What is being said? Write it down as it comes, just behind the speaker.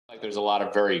like there's a lot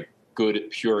of very good,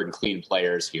 pure and clean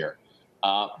players here.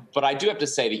 But I do have to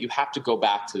say that you have to go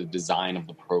back to the design of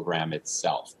the program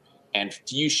itself. And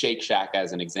to use Shake Shack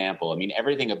as an example, I mean,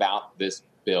 everything about this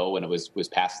bill when it was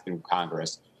passed through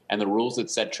Congress and the rules that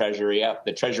set Treasury up,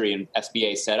 the Treasury and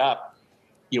SBA set up,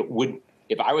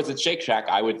 if I was at Shake Shack,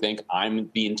 I would think I'm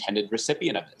the intended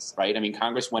recipient of this, right? I mean,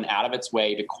 Congress went out of its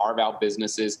way to carve out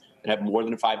businesses that have more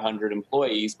than 500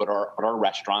 employees, but are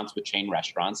restaurants with chain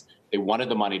restaurants. They wanted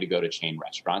the money to go to chain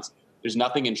restaurants. There's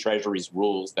nothing in Treasury's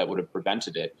rules that would have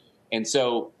prevented it. And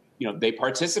so, they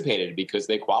participated because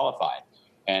they qualified.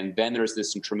 And then there's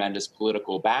this tremendous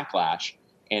political backlash.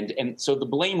 And so the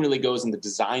blame really goes in the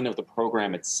design of the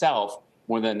program itself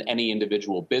more than any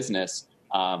individual business,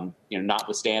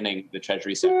 notwithstanding the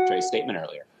Treasury Secretary's statement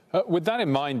earlier. With that in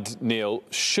mind, Neil,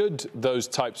 should those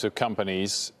types of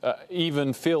companies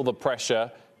even feel the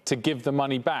pressure to give the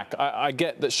money back? I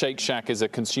get that Shake Shack is a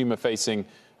consumer-facing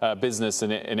business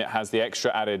and it has the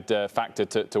extra added factor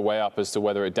to weigh up as to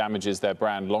whether it damages their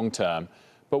brand long-term.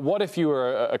 But what if you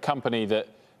were a company that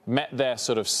met their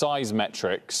sort of size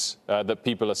metrics that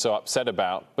people are so upset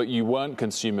about, but you weren't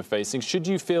consumer-facing? Should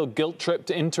you feel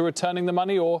guilt-tripped into returning the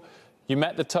money, or you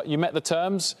met the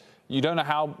terms? You don't know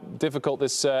how difficult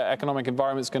this economic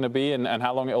environment is going to be and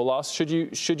how long it will last. Should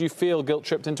you feel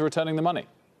guilt-tripped into returning the money?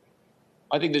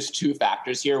 I think there's two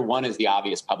factors here. One is the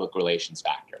obvious public relations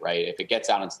factor, right? If it gets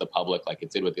out into the public like it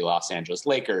did with the Los Angeles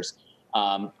Lakers,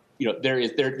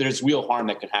 there's real harm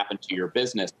that can happen to your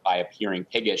business by appearing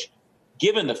piggish,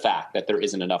 given the fact that there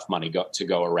isn't enough money to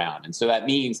go around. And so that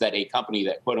means that a company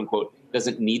that, quote unquote,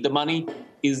 doesn't need the money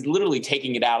is literally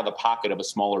taking it out of the pocket of a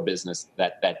smaller business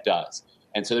that does.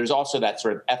 And so there's also that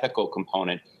sort of ethical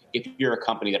component. If you're a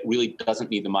company that really doesn't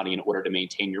need the money in order to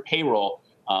maintain your payroll,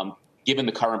 given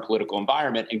the current political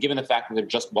environment and given the fact that there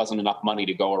just wasn't enough money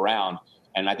to go around,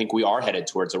 and I think we are headed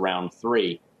towards a round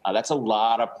 3, that's a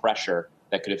lot of pressure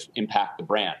that could impact the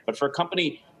brand. But for a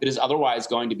company that is otherwise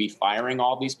going to be firing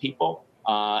all these people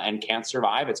and can't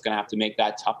survive, it's going to have to make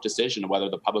that tough decision of whether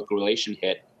the public relation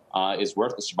hit is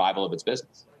worth the survival of its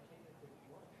business.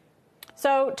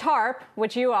 So TARP,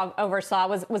 which you oversaw,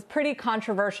 was pretty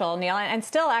controversial, Neil, and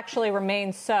still actually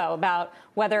remains so, about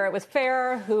whether it was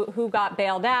fair, who got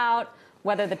bailed out,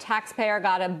 whether the taxpayer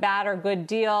got a bad or good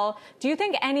deal. Do you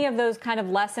think any of those kind of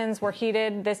lessons were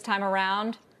heeded this time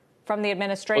around from the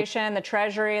administration, the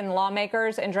Treasury, and the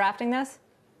lawmakers in drafting this?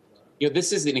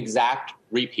 This is an exact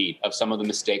repeat of some of the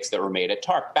mistakes that were made at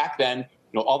TARP. Back then,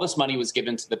 all this money was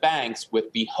given to the banks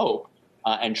with the hope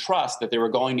and trust that they were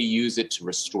going to use it to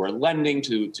restore lending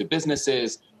to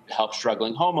businesses, to help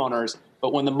struggling homeowners.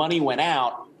 But when the money went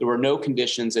out, there were no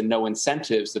conditions and no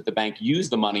incentives that the bank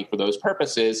used the money for those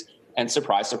purposes. And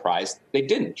surprise, surprise, they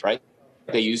didn't, right?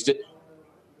 They used it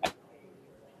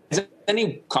as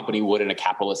any company would in a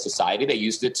capitalist society. They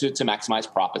used it to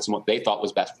maximize profits and what they thought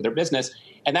was best for their business.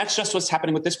 And that's just what's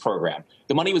happening with this program.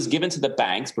 The money was given to the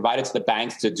banks, provided to the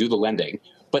banks to do the lending,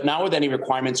 but not with any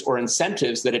requirements or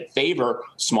incentives that it favor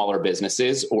smaller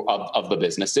businesses or of the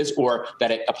businesses, or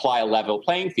that it apply a level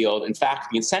playing field. In fact,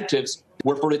 the incentives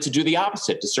were for it to do the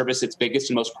opposite, to service its biggest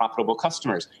and most profitable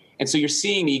customers. And so you're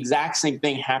seeing the exact same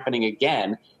thing happening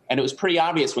again. And it was pretty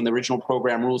obvious when the original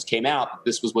program rules came out that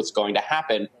this was what's going to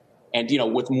happen. And,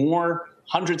 with more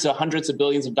hundreds of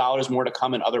billions of dollars more to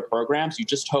come in other programs, you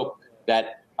just hope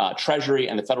that Treasury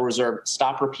and the Federal Reserve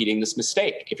stop repeating this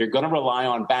mistake. If you're going to rely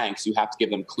on banks, you have to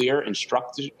give them clear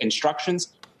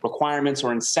instructions, requirements,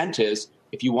 or incentives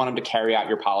if you want them to carry out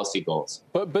your policy goals.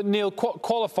 But Neil,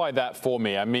 qualify that for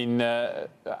me. I mean,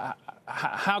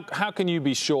 how can you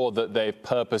be sure that they've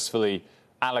purposefully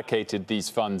allocated these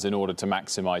funds in order to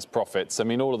maximize profits? I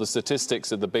mean, all of the statistics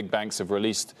that the big banks have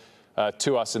released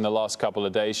to us in the last couple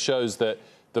of days shows that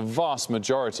the vast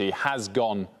majority has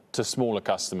gone to smaller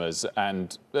customers.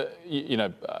 And,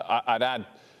 I'd add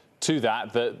to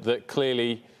that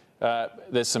clearly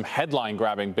there's some headline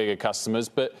grabbing bigger customers.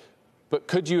 But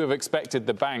could you have expected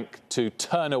the bank to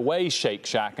turn away Shake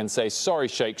Shack and say, sorry,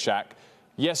 Shake Shack,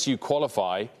 yes, you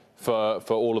qualify for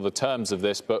all of the terms of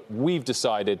this, but we've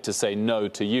decided to say no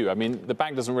to you? I mean, the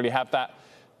bank doesn't really have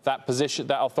that position,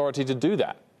 that authority to do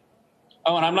that.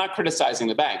 Oh, and I'm not criticizing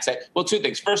the banks. Well, two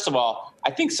things. First of all,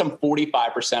 I think some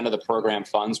 45% of the program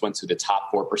funds went to the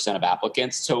top 4% of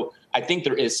applicants. So I think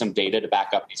there is some data to back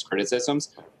up these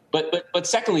criticisms. But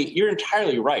secondly, you're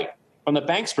entirely right. From the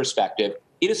bank's perspective,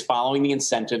 it is following the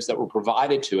incentives that were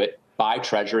provided to it by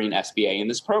Treasury and SBA in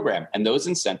this program. And those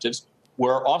incentives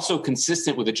were also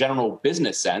consistent with the general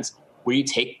business sense, where you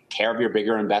take care of your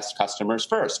bigger and best customers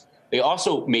first. They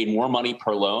also made more money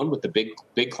per loan with the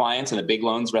big clients and the big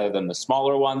loans rather than the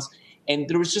smaller ones. And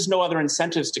there was just no other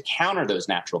incentives to counter those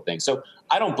natural things. So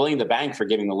I don't blame the bank for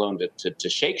giving the loan to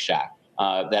Shake Shack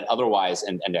that otherwise,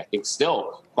 and I think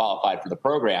still qualified for the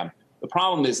program. The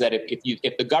problem is that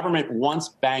if the government wants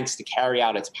banks to carry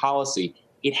out its policy,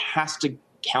 it has to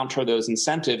counter those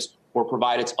incentives or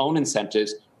provide its own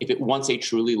incentives if it wants a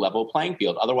truly level playing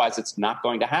field. Otherwise, it's not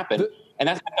going to happen. And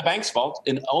that's not the bank's fault.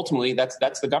 And ultimately,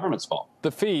 that's the government's fault.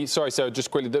 The fee, sorry, so just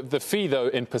quickly, the fee, though,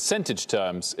 in percentage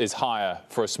terms is higher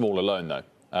for a smaller loan, though.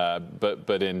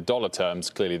 But in dollar terms,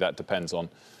 clearly that depends on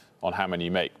how many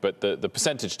you make. But the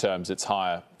percentage terms, it's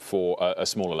higher for a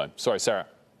smaller loan. Sorry, Sarah.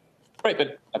 Right,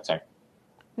 but I'm sorry.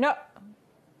 No.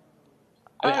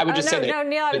 I would just say that. No,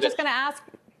 Neil, I was just going to ask.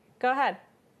 Go ahead.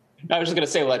 I was just going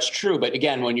to say, well, that's true. But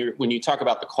again, when you talk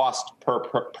about the cost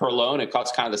per loan, it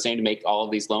costs kind of the same to make all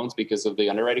of these loans because of the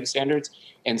underwriting standards.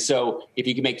 And so if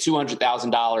you can make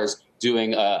 $200,000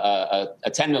 doing a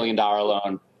 $10 million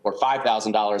loan or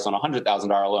 $5,000 on a $100,000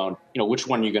 loan, which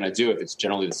one are you going to do if it's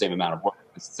generally the same amount of work?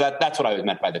 So that's what I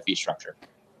meant by the fee structure.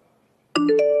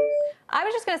 I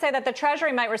was just going to say that the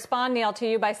Treasury might respond, Neil, to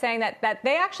you by saying that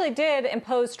they actually did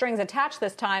impose strings attached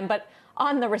this time, but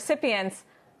on the recipients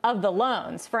of the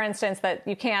loans. For instance, that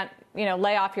you can't,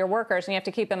 lay off your workers and you have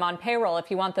to keep them on payroll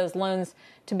if you want those loans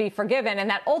to be forgiven. And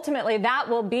that ultimately that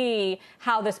will be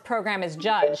how this program is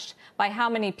judged, by how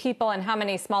many people and how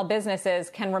many small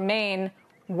businesses can remain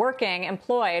working,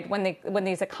 employed when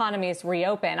these economies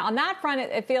reopen. On that front,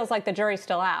 it feels like the jury's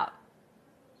still out.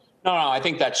 No, I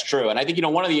think that's true. And I think,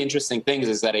 one of the interesting things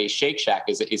is that a Shake Shack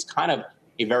is kind of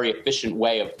a very efficient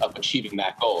way of achieving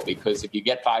that goal, because if you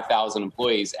get 5,000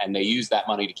 employees and they use that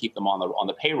money to keep them on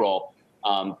the payroll,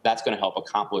 that's going to help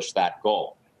accomplish that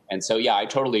goal. And so, yeah, I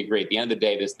totally agree. At the end of the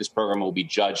day, this program will be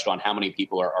judged on how many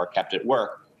people are kept at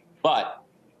work. But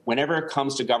whenever it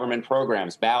comes to government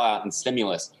programs, bailout and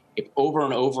stimulus, if over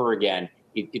and over again,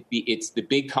 it's the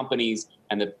big companies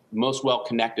and the most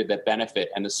well-connected that benefit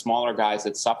and the smaller guys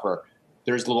that suffer,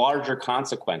 there's larger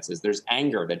consequences. There's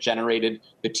anger that generated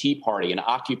the Tea Party and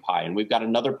Occupy, and we've got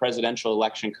another presidential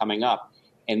election coming up.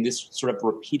 And this sort of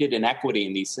repeated inequity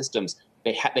in these systems,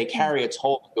 they carry a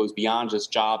toll that goes beyond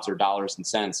just jobs or dollars and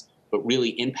cents, but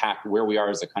really impact where we are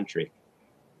as a country.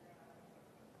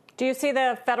 Do you see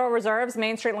the Federal Reserve's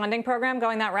Main Street Lending Program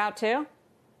going that route too?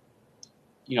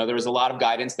 There was a lot of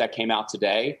guidance that came out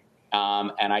today.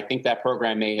 And I think that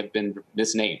program may have been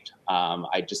misnamed.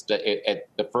 At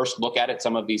the first look at it,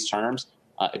 some of these terms,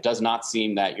 it does not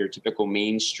seem that your typical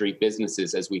Main Street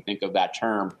businesses, as we think of that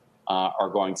term, are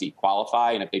going to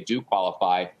qualify. And if they do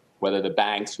qualify, whether the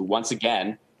banks, who once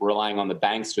again, we're relying on the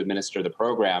banks to administer the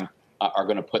program, are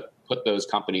going to put those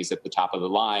companies at the top of the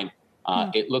line.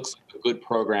 It looks like a good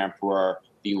program for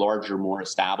the larger, more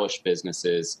established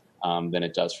businesses than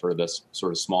it does for this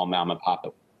sort of small mom and pop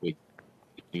that we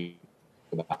do.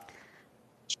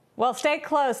 Well, stay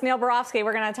close. Neil Barofsky,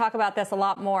 we're going to talk about this a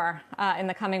lot more in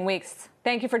the coming weeks.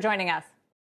 Thank you for joining us.